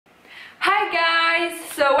Hi guys!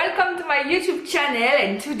 So welcome to my YouTube channel,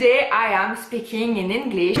 and today I am speaking in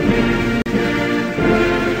English.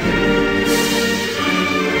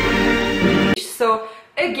 So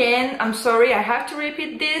again, I'm sorry I have to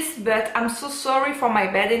repeat this, but I'm so sorry for my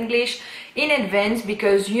bad English in advance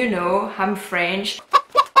because you know I'm French.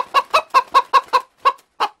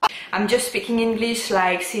 I'm just speaking English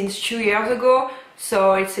like since 2 years ago,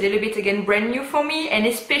 so it's a little bit again brand new for me, and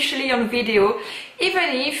especially on video,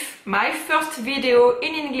 even if my first video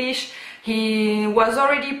in English he was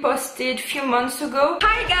already posted a few months ago.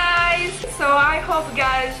 Hi guys! So I hope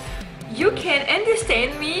guys you can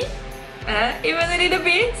understand me even a little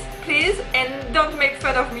bit, please, and don't make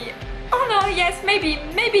fun of me. Oh no, yes,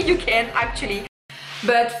 maybe you can actually.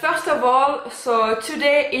 But first of all, so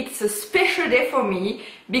today it's a special day for me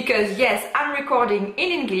because yes, I'm recording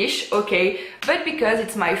in English, okay, but because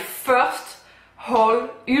it's my first HAUL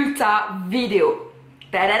Ulta video.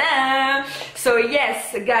 Ta-da-da! So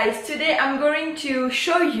yes, guys, today I'm going to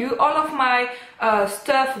show you all of my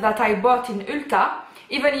stuff that I bought in Ulta.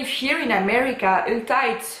 Even if here in America,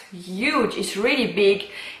 Ulta it's huge, it's really big,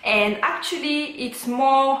 and actually it's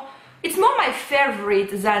more my favorite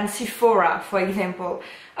than Sephora, for example.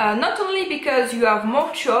 Not only because you have more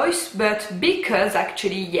choice, but because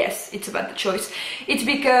actually, yes, it's about the choice. It's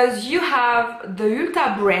because you have the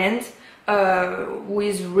Ulta brand, who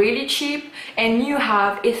is really cheap, and you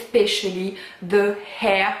have especially the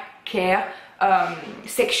hair care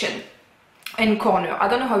section and corner. I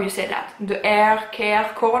don't know how you say that. The hair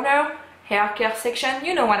care corner, hair care section,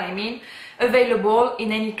 you know what I mean, available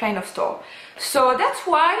in any kind of store. So that's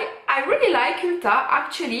why I really like Ulta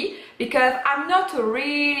actually, because I'm not a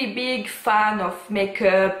really big fan of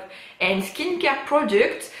makeup and skincare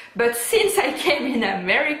products, but since I came in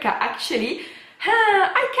America actually,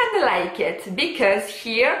 I kinda like it, because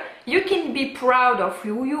here you can be proud of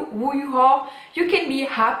who you are, you can be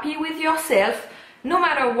happy with yourself, no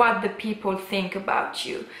matter what the people think about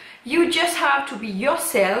you. You just have to be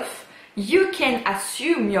yourself, you can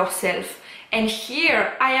assume yourself. And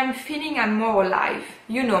here I am feeling I'm more alive.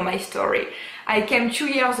 You know my story. I came 2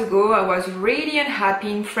 years ago, I was really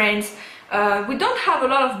unhappy in France. We don't have a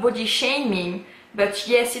lot of body shaming, but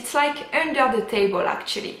yes, it's like under the table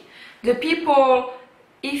actually. The people,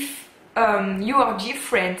 if you are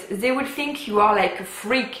different, they will think you are like a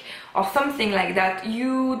freak or something like that.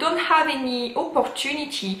 You don't have any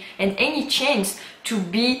opportunity and any chance to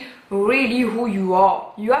be really who you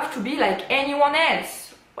are. You have to be like anyone else.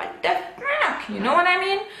 What the fuck, you know what I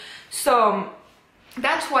mean? So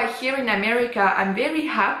that's why here in America I'm very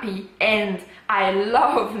happy, and I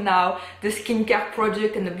love now the skincare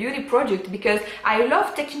product and the beauty product, because I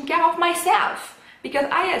love taking care of myself, because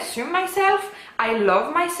I assume myself, I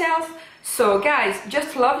love myself. So guys,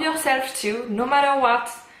 just love yourself too, no matter what,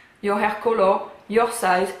 your hair color, your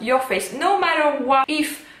size, your face, no matter what.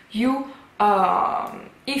 If you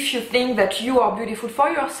think that you are beautiful for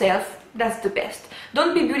yourself, that's the best.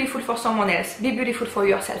 Don't be beautiful for someone else, be beautiful for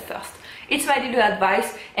yourself first. It's my little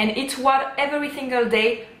advice, and it's what every single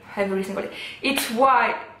day, it's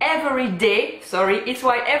why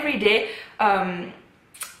every day I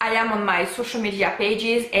am on my social media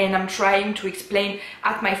pages, and I'm trying to explain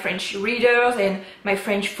at my French readers and my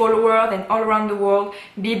French followers and all around the world,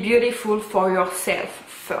 be beautiful for yourself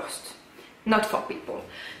first, not for people.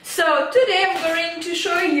 So today I'm going to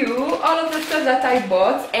show you all of the stuff that I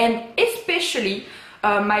bought, and especially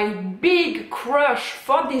my big crush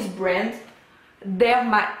for this brand,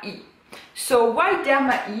 DERMAE. So why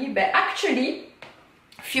DERMAE? But actually,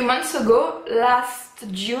 a few months ago, last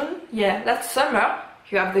summer,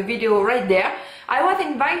 you have the video right there, I was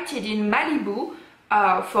invited in Malibu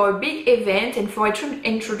for a big event and for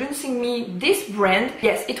introducing me this brand.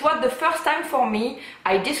 Yes, it was the first time for me.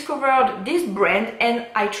 I discovered this brand and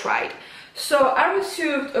I tried. So I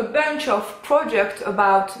received a bunch of products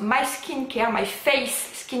about my skincare, my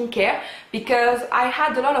face skincare, because I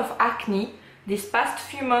had a lot of acne these past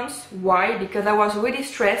few months. Why? Because I was really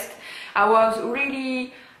stressed. I was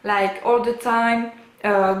really like all the time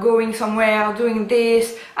going somewhere, doing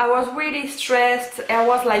this. I was really stressed. I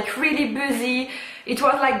was like really busy. It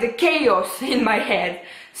was like the chaos in my head.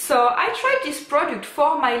 So I tried this product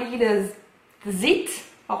for my little zit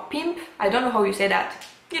or pimp. I don't know how you say that.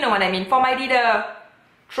 You know what I mean. For my little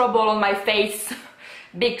trouble on my face.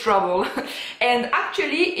 Big trouble. And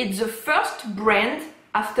actually it's the first brand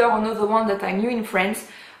after another one that I knew in France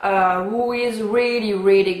who is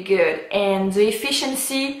really good. And the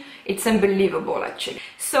efficiency, it's unbelievable actually.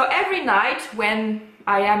 So every night when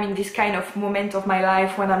I am in this kind of moment of my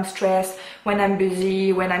life, when I'm stressed, when I'm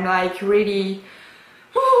busy, when I'm like really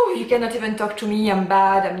oh, you cannot even talk to me, I'm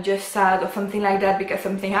bad, I'm just sad, or something like that because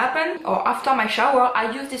something happened. Or after my shower,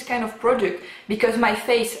 I use this kind of product because my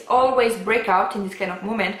face always break out in this kind of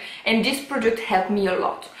moment, and this product helped me a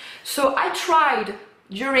lot. So I tried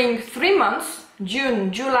during 3 months,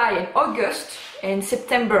 June, July and August, and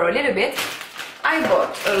September a little bit. I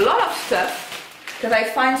bought a lot of stuff because I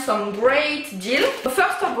find some great deal.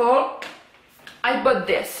 First of all, I bought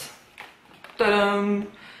this.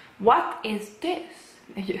 What is this?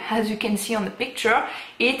 As you can see on the picture,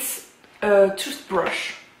 it's a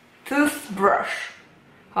toothbrush.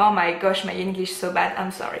 Oh my gosh, my English is so bad,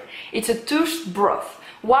 I'm sorry. It's a toothbrush.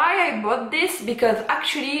 Why I bought this? Because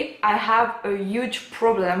actually I have a huge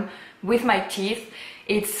problem with my teeth.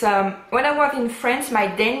 It's when I was in France, my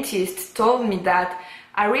dentist told me that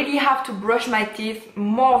I really have to brush my teeth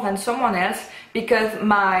more than someone else because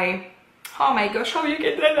my... Oh my gosh, how you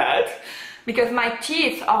can say that? Because my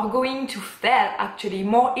teeth are going to fail actually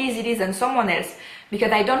more easily than someone else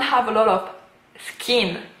because I don't have a lot of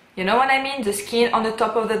skin. You know what I mean? The skin on the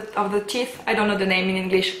top of the teeth. I don't know the name in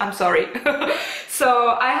English, I'm sorry.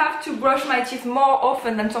 So I have to brush my teeth more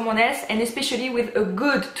often than someone else, and especially with a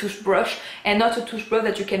good toothbrush and not a toothbrush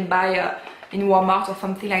that you can buy in Walmart or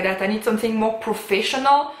something like that. I need something more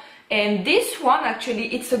professional. And this one actually,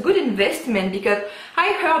 it's a good investment because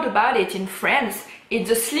I heard about it in France. It's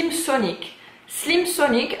the Slim Sonic. Slim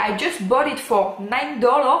Sonic, I just bought it for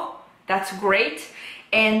 $9. That's great.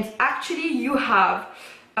 And actually you have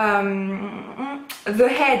the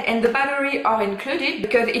head and the battery are included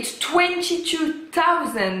because it's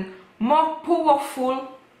 22,000 more powerful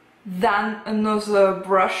than another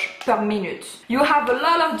brush per minute. You have a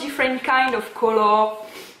lot of different kind of color,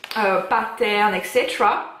 pattern,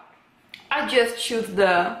 etc. I just choose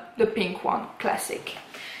the pink one, classic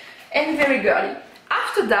and very girly.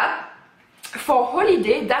 After that, for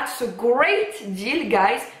holiday, that's a great deal,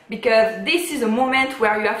 guys, because this is a moment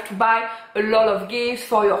where you have to buy a lot of gifts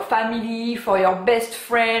for your family, for your best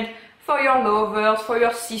friend, for your lovers, for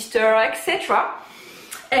your sister, etc.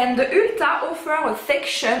 And the Ulta offer a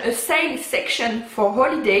section, a sale section for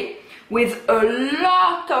holiday with a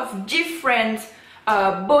lot of different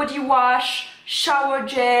body wash, shower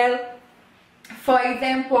gel. For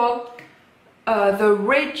example, how do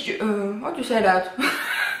you say that?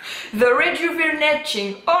 The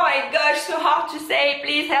rejuvenating. Oh my gosh, so hard to say.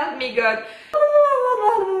 Please help me, God.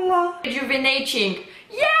 Rejuvenating.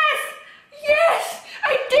 Yes! Yes!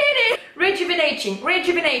 I did it!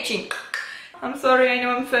 Rejuvenating. I'm sorry, I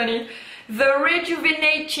know I'm funny. The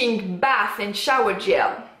rejuvenating bath and shower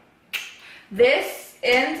gel. This,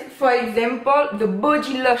 and for example, the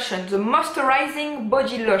body lotion, the moisturizing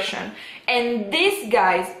body lotion. And this,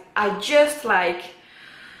 guys, I just like...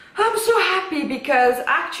 I'm so happy because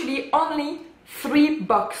actually only $3,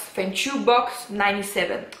 and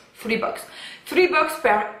 $2.97. $3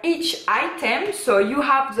 per each item. So you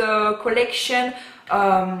have the collection,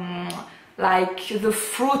 like the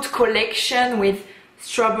fruit collection with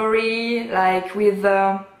strawberry, like with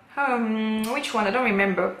which one? I don't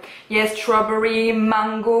remember. Yes, strawberry,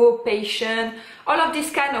 mango, passion, all of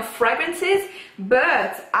these kind of fragrances.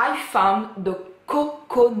 But I found the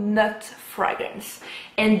coconut fragrance,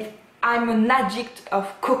 and I'm an addict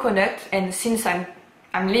of coconut. And since I'm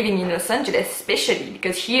living in Los Angeles, especially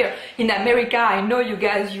because here in America, I know you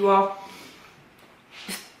guys, you are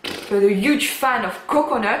a huge fan of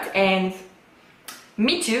coconut, and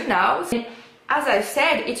me too now. And as I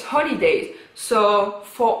said, it's holidays, so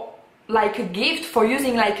for like a gift, for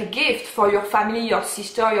using like a gift for your family, your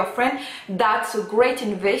sister, your friend, that's a great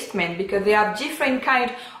investment because they have different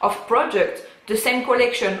kind of products, the same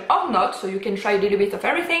collection or not, so you can try a little bit of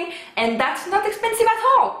everything, and that's not expensive at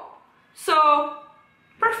all. So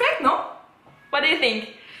perfect, no? What do you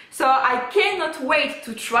think? So I cannot wait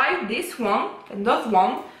to try this one, another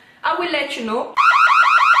one. I will let you know.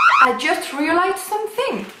 I just realized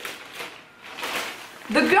something.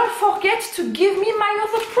 The girl forgets to give me my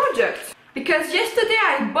other product, because yesterday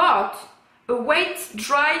I bought a wet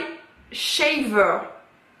dry shaver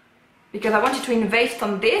because I wanted to invest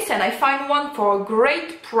on this, and I find one for a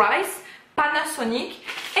great price, Panasonic,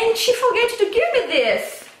 and she forgot to give me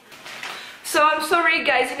this. So I'm sorry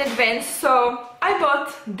guys in advance. So I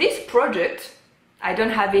bought this product. I don't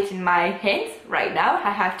have it in my hands right now.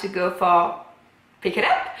 I have to go for pick it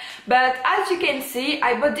up. But as you can see,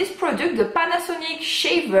 I bought this product, the Panasonic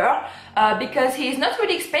shaver, because he is not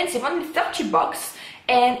really expensive, only $30.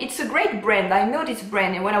 And it's a great brand. I know this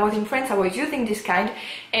brand, and when I was in France I was using this kind,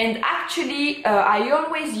 and actually I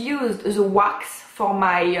always used the wax for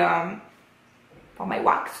my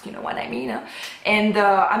wax, you know what I mean, huh? And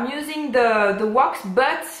I'm using the wax,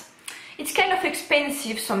 but it's kind of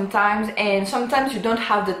expensive sometimes, and sometimes you don't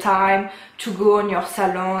have the time to go on your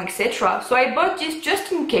salon, etc. So I bought this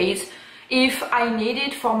just in case, if I need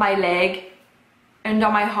it for my leg, under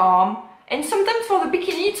my arm, and sometimes for the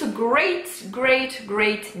bikini it's a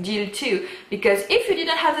great deal too, because if you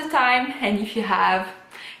didn't have the time, and if you have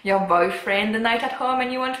your boyfriend the night at home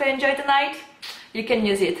and you want to enjoy the night, you can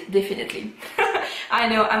use it, definitely. I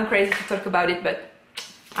know I'm crazy to talk about it, but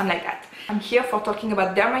I'm like that. I'm here for talking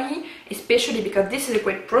about DERMAE, especially because this is a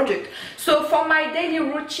great product. So for my daily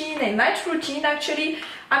routine and night routine, actually,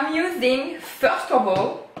 I'm using, first of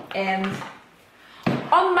all, and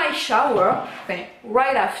on my shower, okay,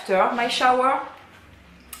 right after my shower,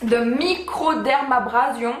 the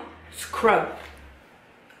microdermabrasion scrub.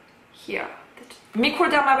 Here,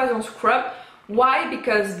 microdermabrasion scrub. Why?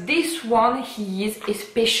 Because this one is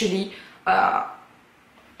especially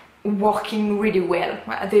working really well.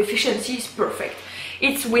 The efficiency is perfect.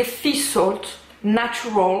 It's with sea salt,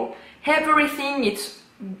 natural, everything. It's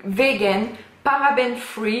vegan, paraben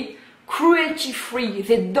free, cruelty free.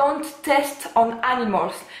 They don't test on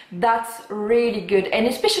animals. That's really good, and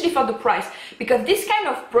especially for the price, because this kind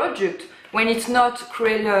of product, when it's not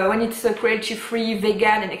when it's a cruelty free,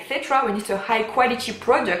 vegan, and etc., when it's a high quality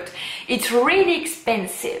product, it's really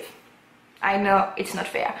expensive. I know it's not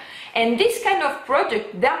fair. And this kind of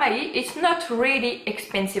product, DERMAE, it's not really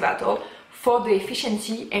expensive at all for the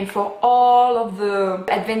efficiency and for all of the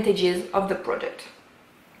advantages of the product.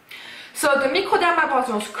 So the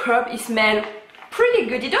microdermabrasion scrub, it smells pretty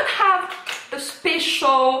good. It don't have a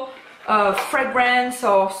special fragrance,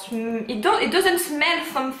 or it doesn't smell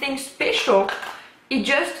something special. It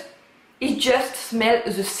just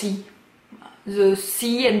smells the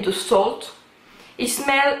sea and the salt. It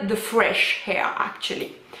smells the fresh air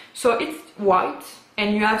actually. So it's white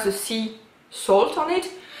and you have the sea salt on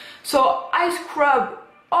it. So I scrub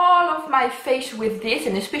all of my face with this,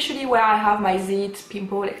 and especially where I have my zit,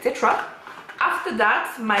 pimple, etc. After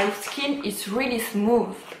that, my skin is really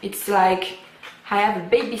smooth. It's like I have a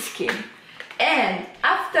baby skin. And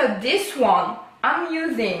after this one, I'm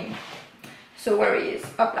using, so where it is,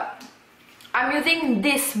 hopla. I'm using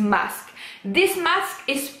this mask. This mask,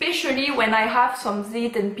 especially when I have some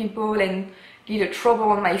zit and pimple and little trouble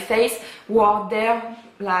on my face, were there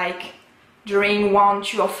like during 1,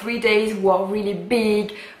 2 or 3 days, were really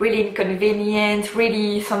big, really inconvenient,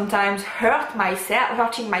 really sometimes hurting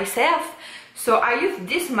myself. So I use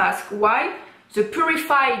this mask. Why? The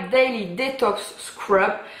Purified Daily Detox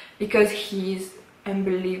Scrub, because he's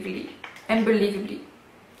unbelievably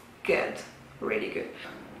good, really good.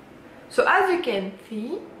 So as you can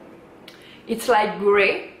see, it's like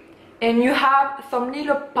gray, and you have some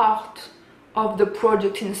little part of the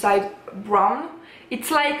product inside brown. It's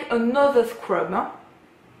like another scrub, huh?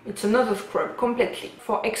 It's another scrub completely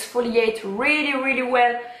for exfoliate really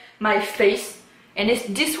well my face. And it's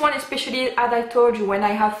this one especially, as I told you, when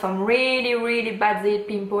I have some really bad zit,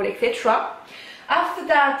 pimple, etc. After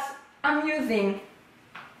that, I'm using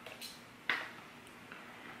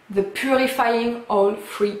the Purifying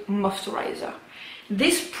Oil-Free Moisturizer.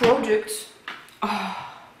 This product,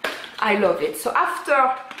 oh, I love it. So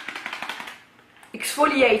after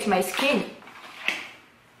exfoliate my skin,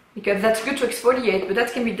 because that's good to exfoliate, but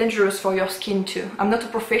that can be dangerous for your skin too. I'm not a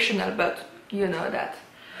professional, but you know that.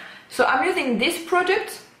 So I'm using this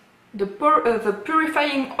product, the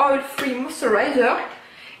Purifying Oil-Free Moisturizer.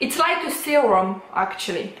 It's like a serum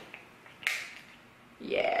actually.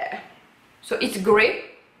 Yeah. So it's gray,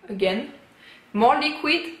 again, more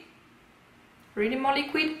liquid, really more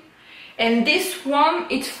liquid. And this one,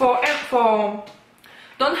 it's for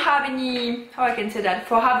don't have any, how I can say that,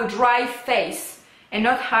 for have a dry face and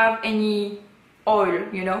not have any oil,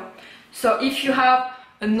 you know. So if you have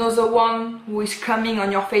another one who is coming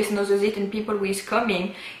on your face, another zit and pimple who is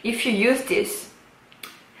coming, if you use this,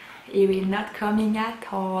 it will not coming at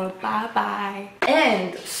all. Bye bye.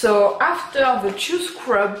 And so after the two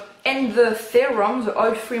scrub and the serum, the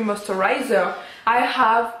oil-free moisturizer, I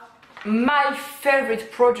have my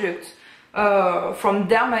favorite product from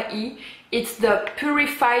DERMAE. It's the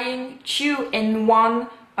Purifying 2-in-1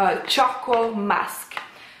 charcoal mask.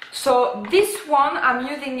 So this one, I'm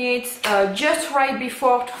using it just right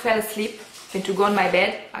before to fall asleep and to go on my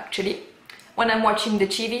bed actually, when I'm watching the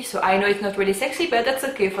TV. So I know it's not really sexy, but that's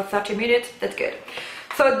okay. For 30 minutes, that's good.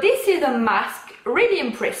 So this is a mask, really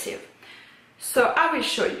impressive. So I will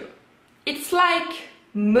show you. It's like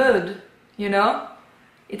mud, you know.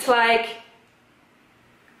 It's like,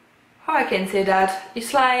 how I can say that?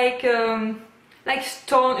 It's like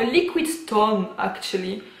stone, a liquid stone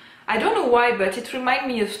actually. I don't know why, but it reminds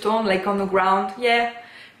me of stone, like on the ground. Yeah,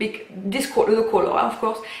 the color, of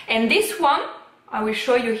course. And this one, I will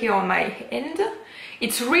show you here on my hand.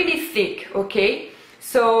 It's really thick, okay?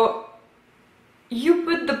 So you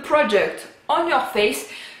put the product on your face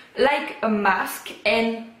like a mask,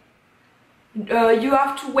 and you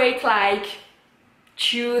have to wait like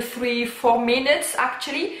 2, 3, 4 minutes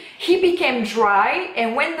actually. He became dry,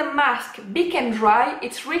 and when the mask became dry,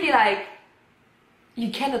 it's really like you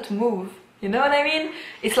cannot move, you know what I mean?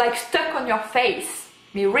 It's like stuck on your face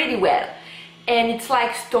really well, and it's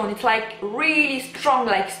like stone. It's like really strong,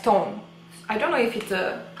 like stone. I don't know if it's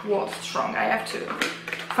a word strong, I have to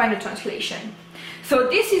find a translation. So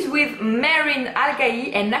this is with marine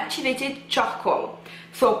algae and activated charcoal.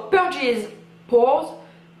 So purges pores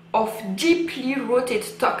of deeply rooted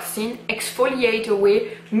toxin, exfoliate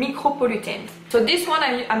away micropollutants. So this one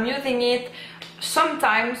I'm using it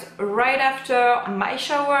sometimes right after my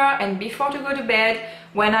shower and before to go to bed,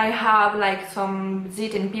 when I have like some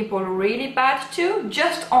zit and pimple really bad too,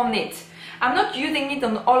 just on it. I'm not using it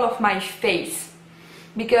on all of my face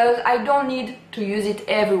because I don't need to use it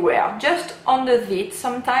everywhere, just on the zit.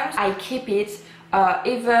 Sometimes I keep it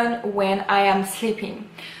even when I am sleeping.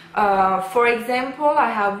 For example, I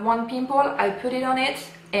have one pimple, I put it on it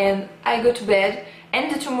and I go to bed,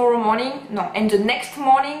 and the next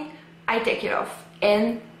morning I take it off,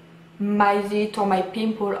 and my zit or my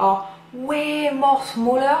pimple are way more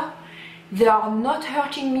smaller. They are not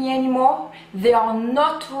hurting me anymore, they are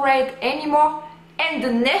not red anymore, and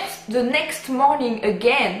the next morning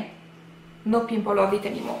again, no pimple of it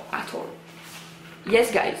anymore at all.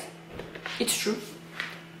 Yes guys, it's true.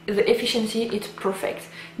 The efficiency is perfect.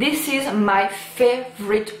 This is my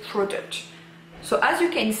favorite product. So as you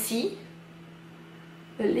can see,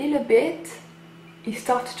 a little bit, it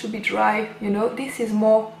starts to be dry, you know. This is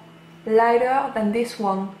more lighter than this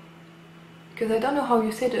one, because I don't know how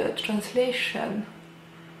you say the translation.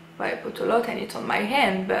 Well, I put a lot and it's on my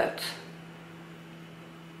hand, but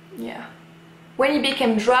yeah. When it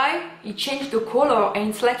became dry, it changed the color, and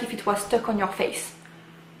it's like if it was stuck on your face.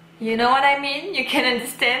 You know what I mean? You can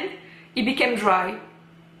understand? It became dry.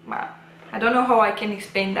 Well, I don't know how I can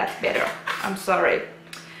explain that better. I'm sorry.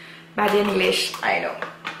 Bad English, I know.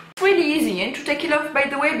 It's really easy and to take it off, by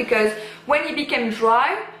the way, because when it became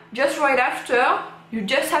dry, just right after, you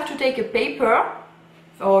just have to take a paper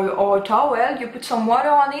or a towel, you put some water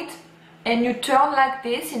on it, and you turn like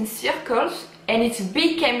this in circles, and it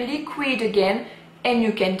became liquid again, and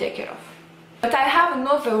you can take it off. But I have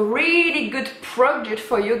another really good product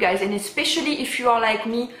for you guys, and especially if you are like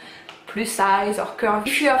me, plus size or curve.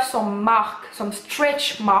 If you have some mark, some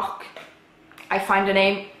stretch mark, I find the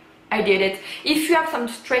name, I did it. If you have some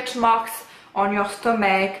stretch marks on your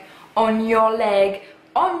stomach, on your leg,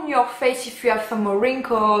 on your face, if you have some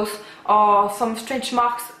wrinkles or some stretch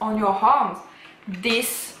marks on your arms,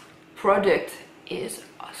 this product is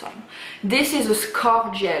awesome. This is a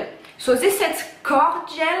scar gel. So this says scar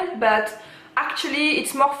gel, but actually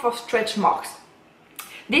it's more for stretch marks.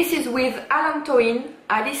 This is with allantoin,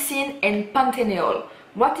 allicin and panthenol.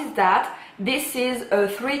 What is that? This is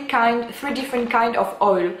three different kind of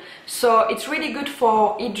oil. So it's really good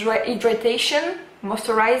for hydration,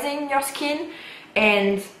 moisturizing your skin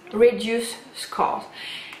and reduce scars.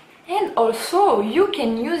 And also you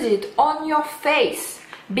can use it on your face,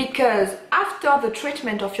 because after the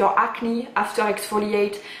treatment of your acne, after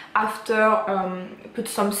exfoliate, after put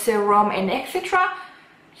some serum and etc.,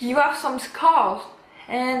 you have some scars,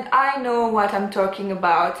 and I know what I'm talking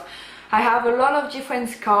about. I have a lot of different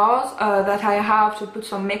scars that I have to put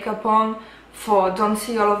some makeup on for don't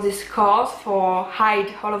see all of these scars, for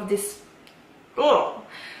hide all of this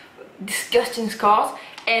disgusting scars,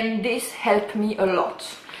 and this helped me a lot.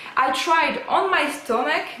 I tried on my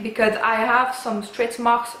stomach because I have some stretch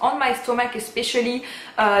marks on my stomach, especially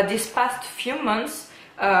this past few months,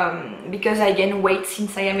 because I gained weight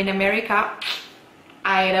since I am in America.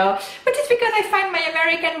 I know, but it's because I find my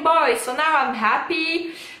American boy, so now I'm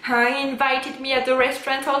happy. He invited me at the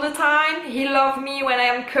restaurant all the time. He loved me when I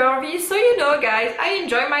am curvy, so you know guys, I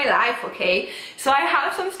enjoy my life, okay? So I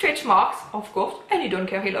have some stretch marks, of course, and he don't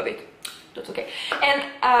care, he loves it. That's okay. And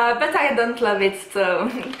but I don't love it, so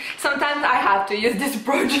sometimes I have to use this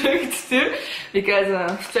product too,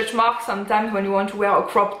 because stretch marks, sometimes when you want to wear a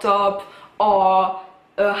crop top or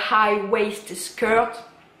a high waist skirt,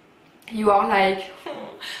 you are like,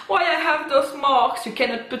 why I have those marks? You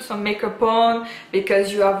cannot put some makeup on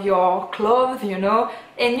because you have your clothes, you know,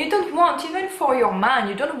 and you don't want, even for your man,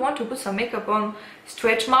 you don't want to put some makeup on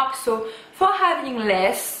stretch marks. So for having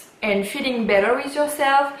less and feeling better with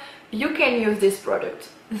yourself, you can use this product,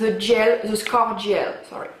 the gel, the scar gel,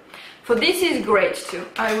 sorry. So this is great too.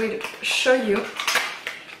 I will show you.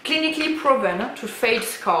 clinically proven to fade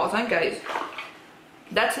scars, guys.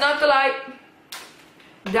 That's not a lie.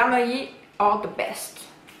 DERMAE are the best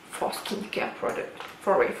for skincare product,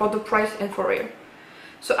 for real, for the price and for real.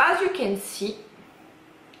 So as you can see,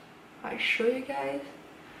 I'll show you guys.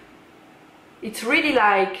 It's really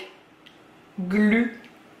like glue,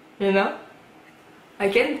 you know? I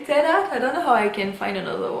can say that. I don't know how I can find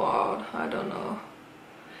another word. I don't know.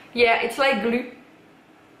 Yeah, it's like glue.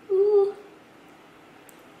 Ooh.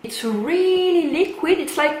 It's really liquid.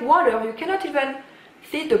 It's like water. You cannot even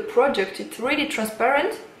see the product. It's really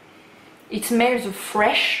transparent. It smells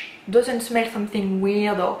fresh. Doesn't smell something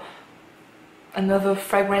weird or another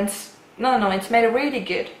fragrance. No, it smells really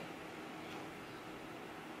good.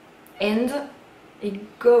 And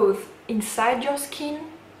it goes inside your skin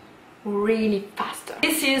really faster.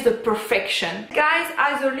 This is the perfection. Guys,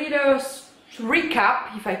 as a little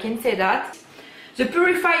recap, if I can say that, the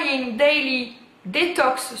purifying daily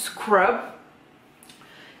detox scrub,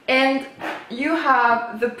 and you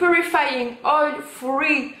have the purifying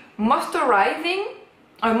oil-free moisturizer,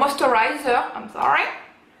 I'm sorry,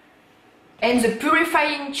 and the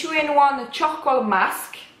purifying 2-in-1 charcoal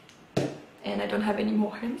mask, and I don't have any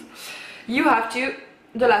more hands. You have to,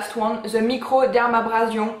 the last one, the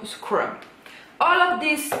microdermabrasion scrub. All of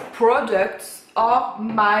these products are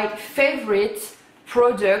my favorite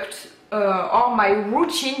product, or my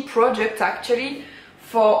routine product actually,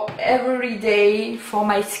 for every day, for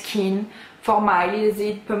my skin, for my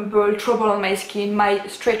little pimple, trouble on my skin, my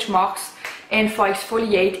stretch marks, and for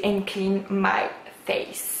exfoliate and clean my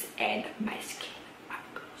face and my skin.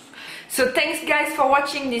 So thanks guys for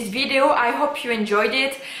watching this video. I hope you enjoyed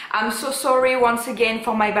it. I'm so sorry once again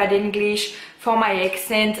for my bad English, for my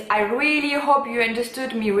accent. I really hope you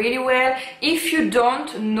understood me really well. If you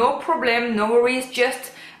don't, no problem, no worries.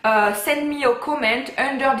 Just send me a comment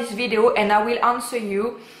under this video and I will answer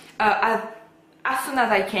you as soon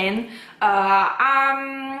as I can.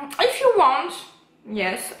 If you want,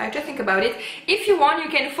 yes, I just think about it. If you want, you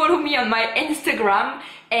can follow me on my Instagram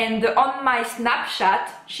and on my Snapchat,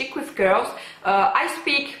 chicwithcurves. I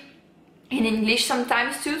speak in English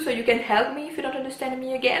sometimes too, so you can help me if you don't understand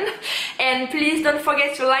me again. And please don't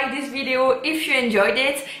forget to like this video if you enjoyed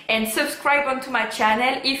it, and subscribe onto my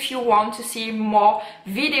channel if you want to see more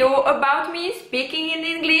video about me speaking in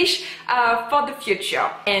English for the future.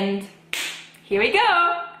 And here we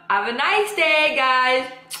go. Have a nice day, guys.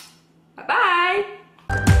 Bye bye.